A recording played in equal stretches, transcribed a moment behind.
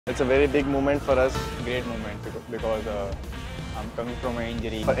It's a very big moment for us. Great moment because I'm coming from an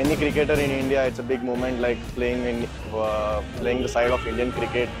injury. For any cricketer in India, it's a big moment, like playing the side of Indian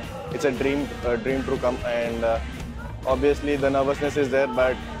cricket. It's a dream to come, and obviously the nervousness is there,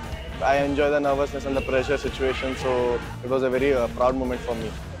 but I enjoy the nervousness and the pressure situation. So it was a very proud moment for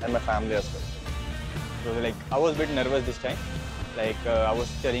me and my family as well. So like I was a bit nervous this time. I was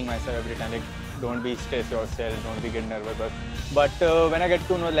telling myself every time, like, don't be stress yourself, don't be get nervous. But when I get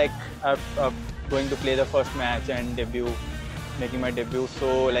to know like I'm going to play the first match and making my debut,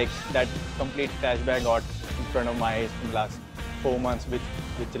 so like that complete flashback got in front of my eyes from the last 4 months, which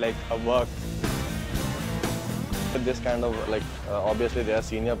like a work. With this kind of obviously they are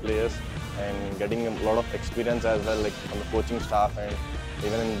senior players and getting a lot of experience as well, like from the coaching staff and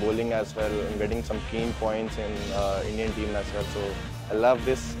even in bowling as well, and getting some keen points in Indian team as well. So I love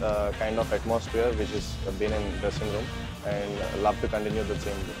this kind of atmosphere which has been in dressing room, and I love to continue the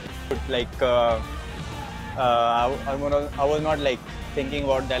same way. Like I was not like thinking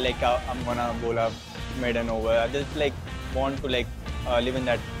about that, like I'm gonna bowl a maiden over. I just like want to like live in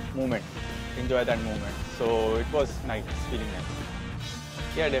that moment, enjoy that moment. So it was nice, feeling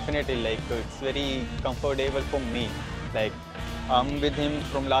nice. Yeah, definitely. Like it's very comfortable for me. Like I'm with him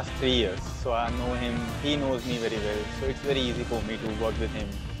from last 3 years, so I know him. He knows me very well. So it's very easy for me to work with him,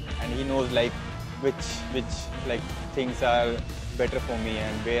 and he knows like which like things are better for me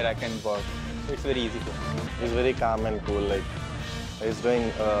and where I can work. So it's very easy for me. He's very calm and cool. Like he's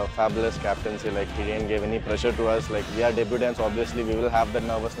doing fabulous captaincy. Like he didn't give any pressure to us. Like we are debutants, obviously we will have the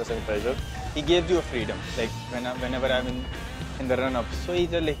nervousness and pressure. He gives you a freedom. Like whenever I'm in the run-up, so he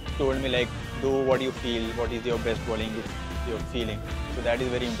just like told me like do what you feel, what is your best bowling you're feeling. So that is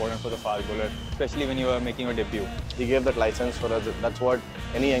very important for the fast bowler, especially when you are making your debut. He gave that license for us. That's what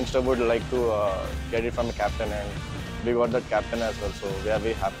any youngster would like to get it from a captain, and we got that captain as well. So we are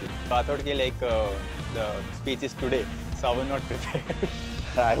very happy. I thought like the speech is today, so I was not prepared.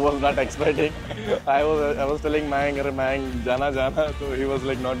 I was not expecting. I was telling Mang, jana. So he was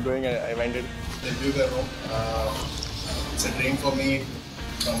like not going. I went in. Debut kar raha hu. It's a dream for me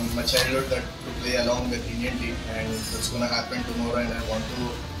from my childhood that to play along with Indian team, and it's going to happen tomorrow, and I want to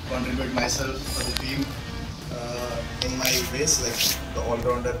contribute myself for the team in my ways, like the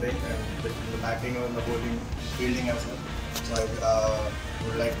all-rounder thing and the batting and the bowling, fielding as well. So I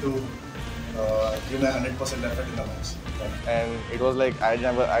would like to give my 100% effort in the match. And it was like I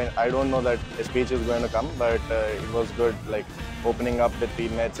don't know that a speech is going to come, but it was good, like opening up with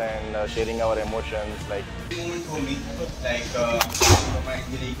teammates and sharing our emotions. Like Moment for me, like my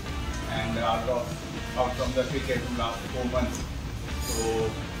injury and out from the cricket from last 4 months. So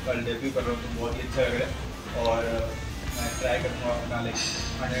कल debut कर रहा हूँ तो बहुत ही अच्छा लग रहा है, और मैं try करूँगा अपना like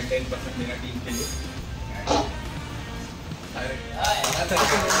 110% देना टीम के लिए.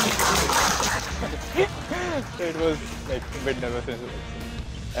 It was like a bit nervous,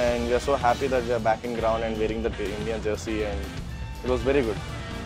 and we are so happy that we are back in ground and wearing the Indian jersey, and it was very good.